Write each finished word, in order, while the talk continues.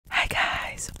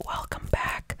guys, welcome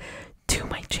back to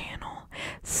my channel,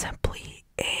 Simply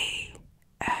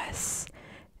ASMR.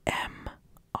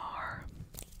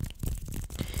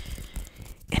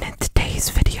 And in today's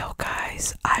video,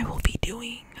 guys, I will be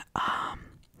doing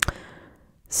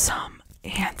some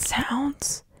hand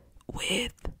sounds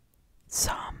with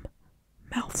some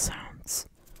mouth sounds.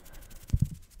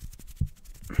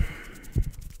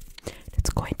 It's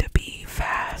going to be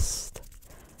fast,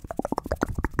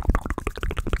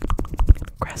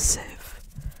 aggressive.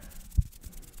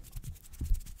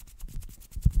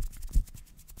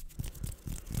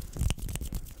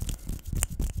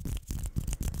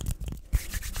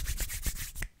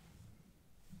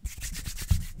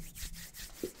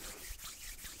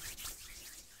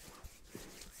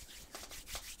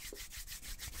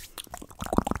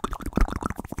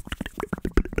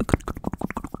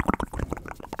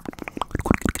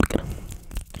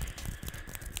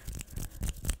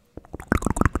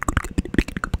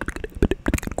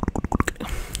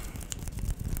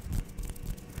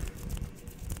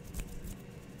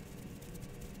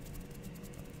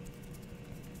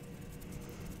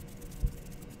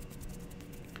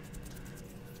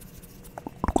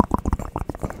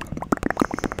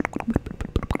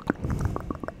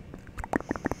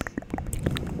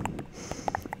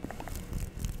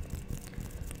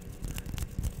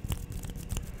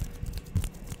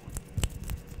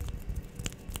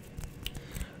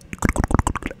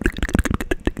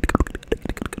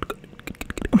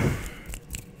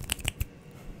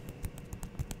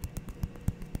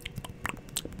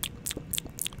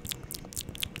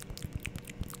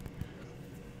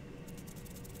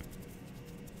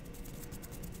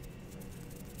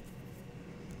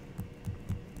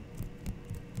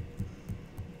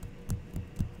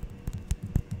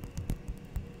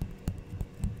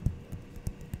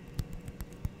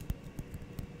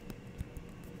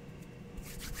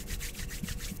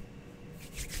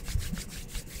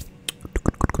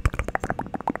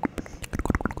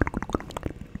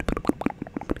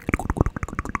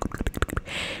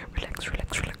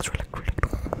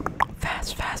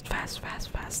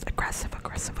 Fast,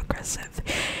 aggressive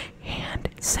hand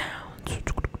sounds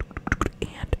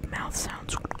and mouth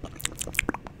sounds.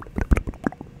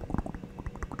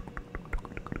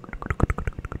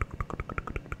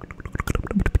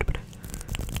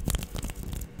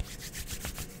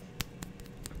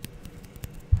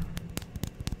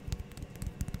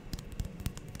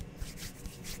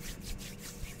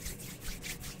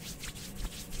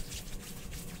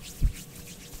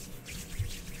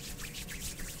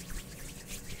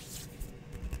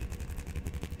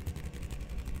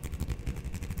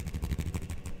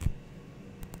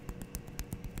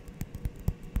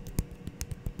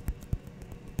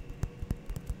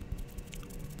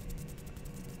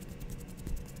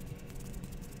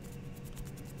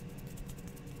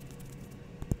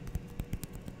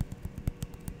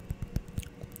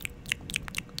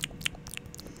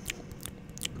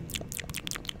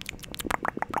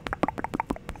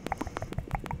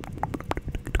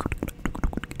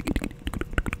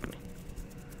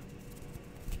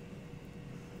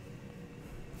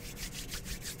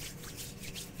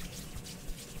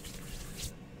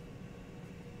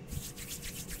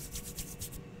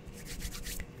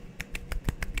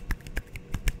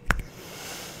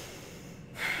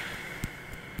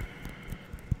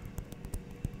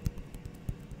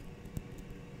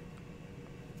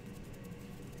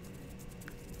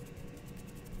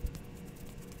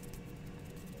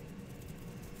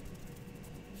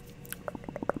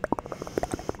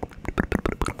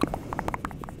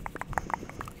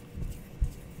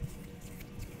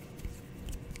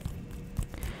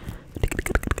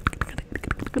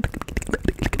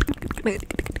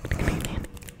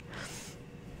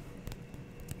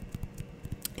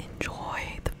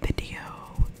 Enjoy the video.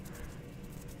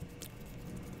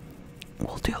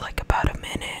 We'll do like about a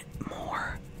minute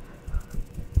more.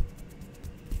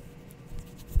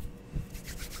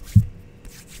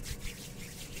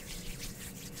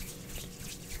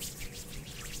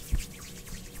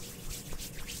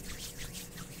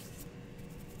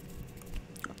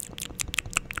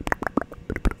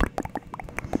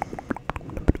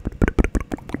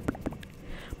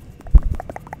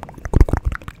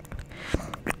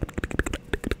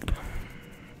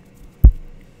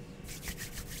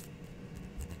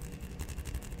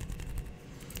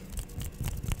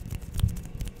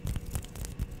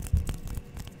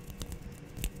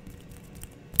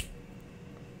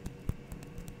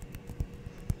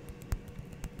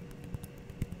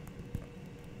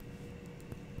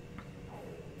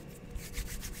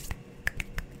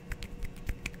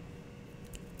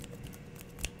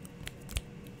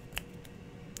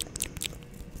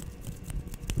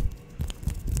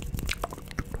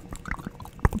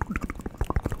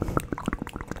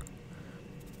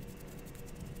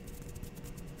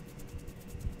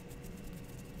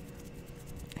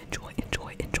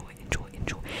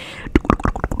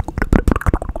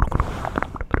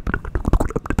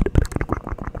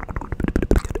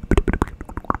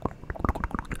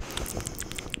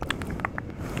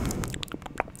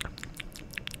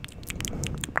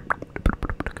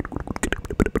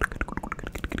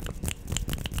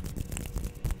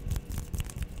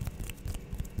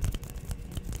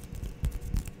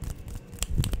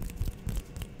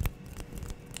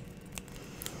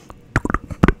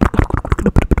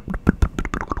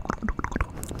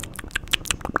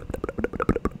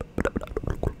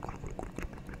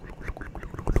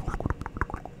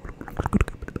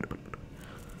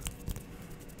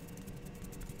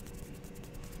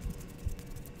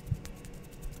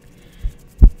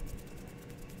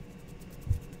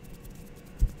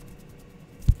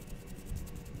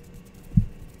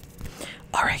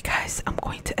 Alright guys, I'm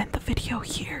going to end the video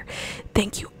here.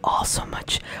 Thank you all so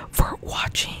much for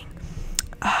watching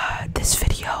this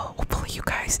video. Hopefully you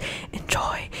guys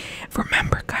enjoy.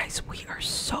 Remember guys, we are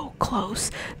so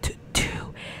close to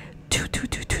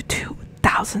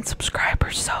 2,000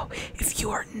 subscribers. So if you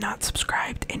are not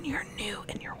subscribed and you're new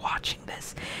and you're watching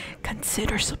this,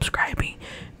 consider subscribing,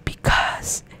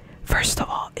 because first of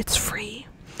all, it's free,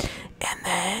 and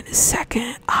then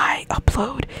second, I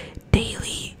upload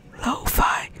daily